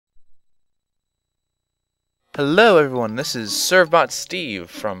Hello everyone, this is ServbotSteve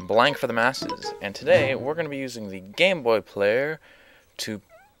from Blankforthemasses, and today we're going to be using the Game Boy player to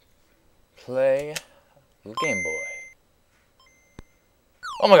play the Game Boy.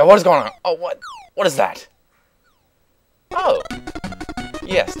 Oh my god, what is going on? Oh, what is that? Oh,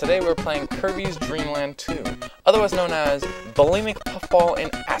 yes, today we're playing Kirby's Dreamland 2, otherwise known as Bulimic Puffball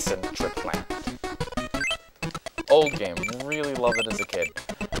in Acid Tripland. Old game, really loved it as a kid.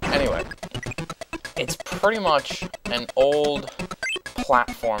 Anyway. It's pretty much an old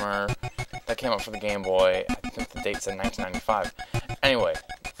platformer that came out for the Game Boy. I think the date said 1995. Anyway,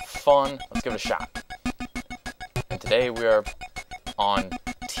 fun. Let's give it a shot. And today we are on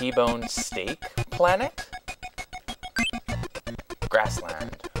T-Bone Steak Planet?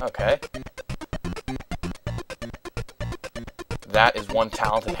 Grassland. Okay. That is one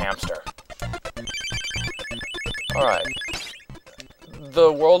talented hamster. Alright. The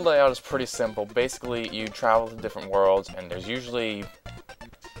world layout is pretty simple. Basically, you travel to different worlds, and there's usually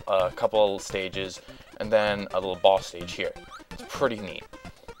a couple of stages, and then a little boss stage here. It's pretty neat.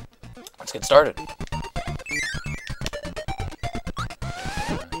 Let's get started.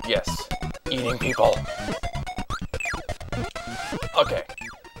 Yes, eating people. Okay,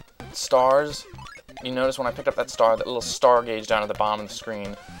 stars. You notice when I picked up that star, that little star gauge down at the bottom of the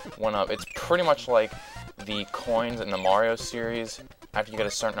screen went up. It's pretty much like the coins in the Mario series. After you get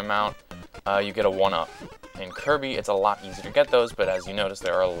a certain amount, you get a 1-up. In Kirby, it's a lot easier to get those, but as you notice,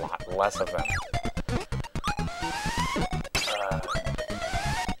 there are a lot less of them.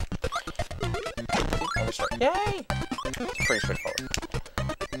 Yay! It's pretty straightforward.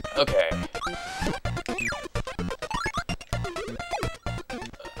 Okay.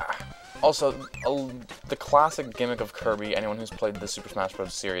 Also, the classic gimmick of Kirby, anyone who's played the Super Smash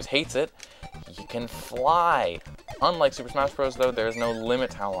Bros. Series hates it. You can fly. Unlike Super Smash Bros. Though, there is no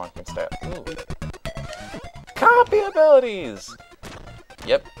limit to how long you can stay up. Ooh. Copy abilities!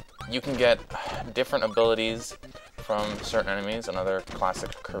 Yep, you can get different abilities from certain enemies, another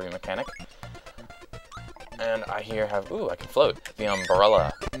classic Kirby mechanic. And I here have, ooh, I can float. The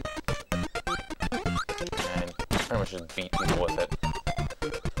umbrella. And pretty much just beat people with it.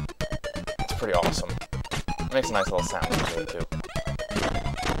 It's pretty awesome. It makes a nice little sound to it, too.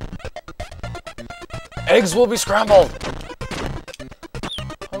 Eggs will be scrambled!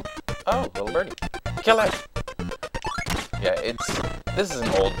 Oh, little birdie. Kill it! Yeah, this is an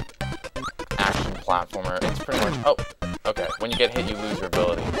old action platformer. It's pretty much, oh, okay. When you get hit, you lose your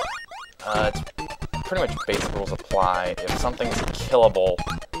ability. It's pretty much basic rules apply. If something's killable,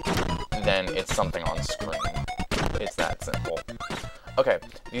 then it's something on screen. It's that simple. Okay,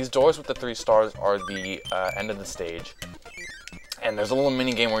 these doors with the 3 stars are the end of the stage. And there's a little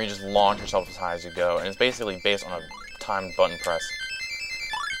mini game where you just launch yourself as high as you go, and it's basically based on a timed button press.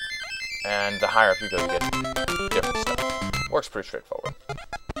 And the higher up you go, you get different stuff. Works pretty straightforward.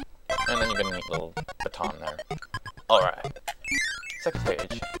 And then you get a neat little baton there. Alright. Second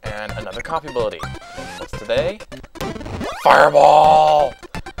stage. And another copy ability. And what's today? Fireball!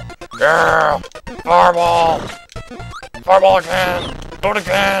 Yeah! Fireball! Fireball again! Do it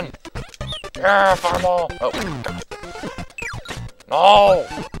again! Yeah! Fireball! Oh, God. No!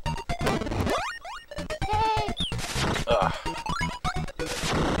 Ugh.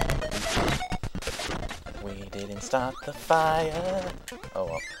 We didn't stop the fire. Oh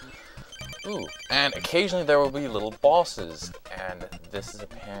well. Ooh, and occasionally there will be little bosses, and this is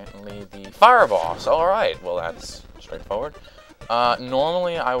apparently the fire boss. Alright, well that's straightforward.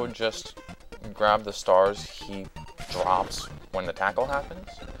 Normally I would just grab the stars he drops when the tackle happens,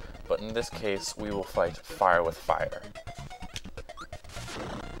 but in this case we will fight fire with fire.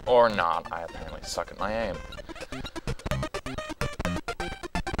 Or not, I apparently suck at my aim.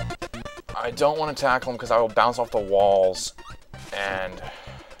 I don't want to tackle him because I will bounce off the walls and,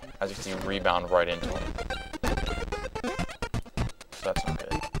 as you can see, rebound right into him. So that's not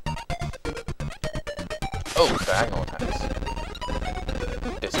good. Oh, diagonal attacks.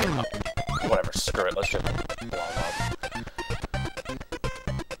 This is up. Whatever, screw it, let's just blow him up.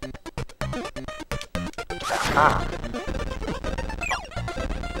 Aha!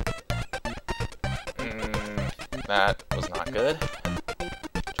 That was not good.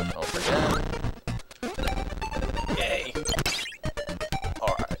 Jump over again. Yay!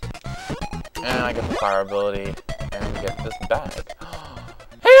 Alright. And I get the fire ability, and we get this bag.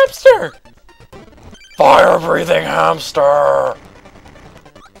 Hamster! Fire-breathing hamster!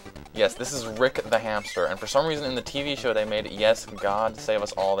 Yes, this is Rick the hamster, and for some reason in the TV show they made, yes, God save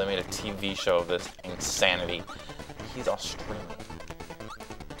us all, they made a TV show of this insanity. He's Australian.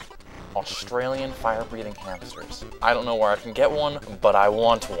 Australian fire-breathing hamsters. I don't know where I can get one, but I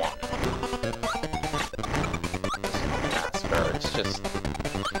want one. just...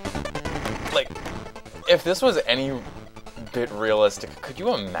 Like, if this was any bit realistic, could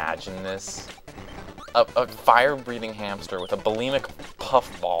you imagine this? A fire-breathing hamster with a bulimic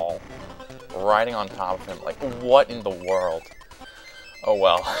puffball riding on top of him. Like, what in the world? Oh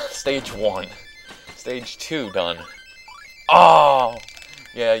well. Stage 1. Stage 2 done. Oh!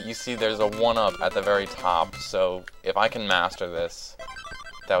 Yeah, you see there's a 1-up at the very top, so if I can master this,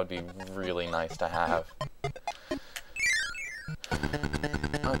 that would be really nice to have.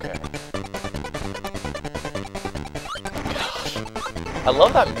 Okay. Gosh. I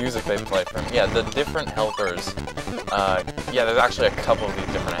love that music they play for him. Yeah, the different helpers, yeah, there's actually a couple of these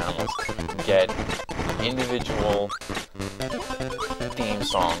different animals, get individual theme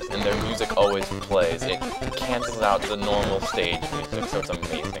songs, and their music always plays. It cancels out the normal stage music, so it's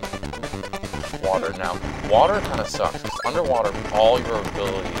amazing. Water. Now, water kind of sucks, because underwater, all your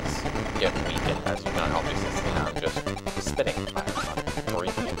abilities get weakened, as you can obviously see now. I'm just spitting fire, not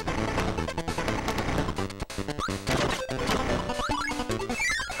breathing it.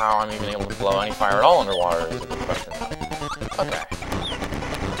 How I'm even able to blow any fire at all underwater is a good question. Okay.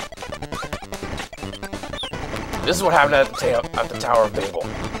 This is what happened at the Tower of Babel.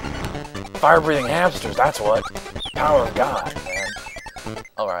 Fire-breathing hamsters, that's what. Power of God, man.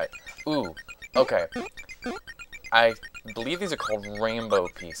 Alright. Ooh. Okay. I believe these are called rainbow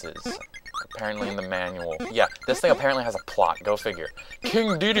pieces. Apparently in the manual. Yeah, this thing apparently has a plot. Go figure.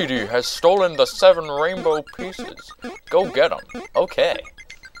 King Dedede has stolen the 7 rainbow pieces. Go get them. Okay.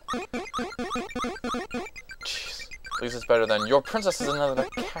 Jeez. At least it's better than your princess is in another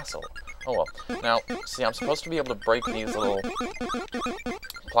castle. Oh well. Now, see, I'm supposed to be able to break these little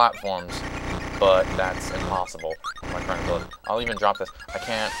platforms, but that's impossible. My current ability. I'll even drop this. I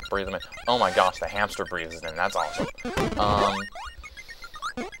can't breathe them in. Oh my gosh, the hamster breathes in. That's awesome.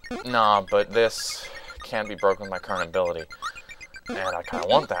 Nah, but this can't be broken with my current ability. And I kind of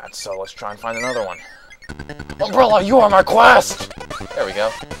want that, so let's try and find another one. Umbrella, you are my quest! There we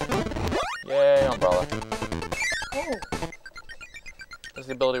go. Yay, Umbrella. Oh. That's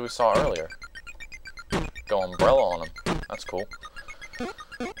the ability we saw earlier. Go Umbrella on him. That's cool.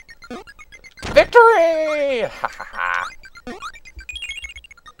 Victory! Ha ha ha.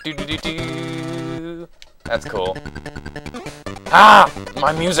 Do do do do. That's cool. Ah!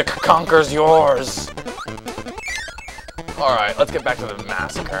 My music conquers yours! Alright, let's get back to the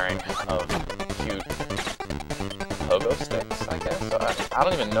massacring of cute pogo sticks, I guess? I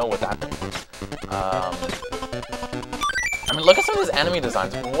don't even know what that thing is. I mean, look at some of these enemy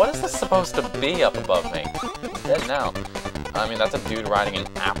designs. What is this supposed to be up above me? I'm dead now. I mean, that's a dude riding an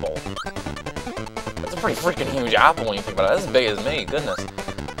apple. That's a pretty freaking huge apple when you think about it. That's as big as me, goodness.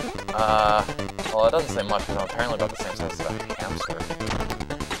 Well, it doesn't say much, because I'm apparently about the same size as a hamster.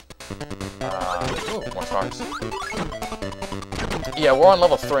 Ooh, more stars. Yeah, we're on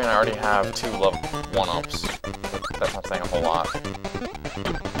level 3, and I already have 2 level 1-ups. That's not saying a whole lot.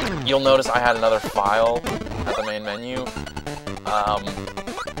 You'll notice I had another file at the main menu.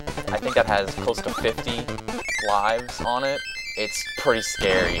 I think that has close to 50 lives on it. It's pretty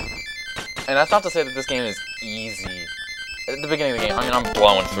scary. And that's not to say that this game is easy. At the beginning of the game, I mean, I'm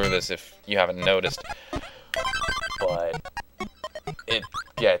blowing through this if you haven't noticed. But it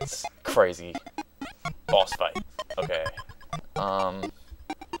gets crazy. Boss fight. Okay. I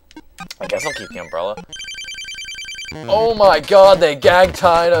guess I'll keep the umbrella. Oh my god, they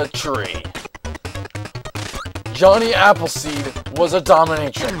gag-tied a tree. Johnny Appleseed was a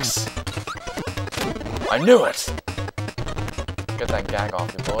dominatrix. I knew it! Get that gag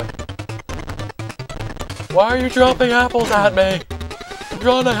off you, boy. Why are you dropping apples at me? I'm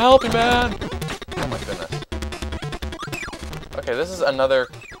trying to help you, man! Oh my goodness. Okay, this is another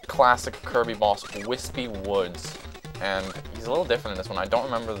classic Kirby boss, Wispy Woods. And he's a little different in this one. I don't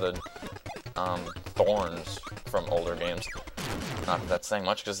remember the thorns from older games. Not that that's saying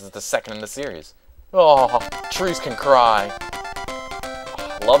much, because it's the second in the series. Oh, trees can cry.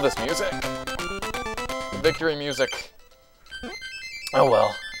 Oh, love this music. Victory music. Oh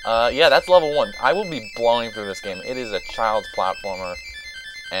well. Yeah, that's level 1. I will be blowing through this game. It is a child's platformer,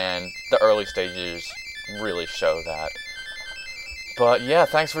 and the early stages really show that. But yeah,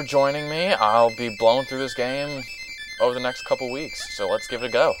 thanks for joining me. I'll be blowing through this game over the next couple weeks, so let's give it a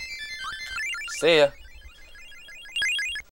go. See ya.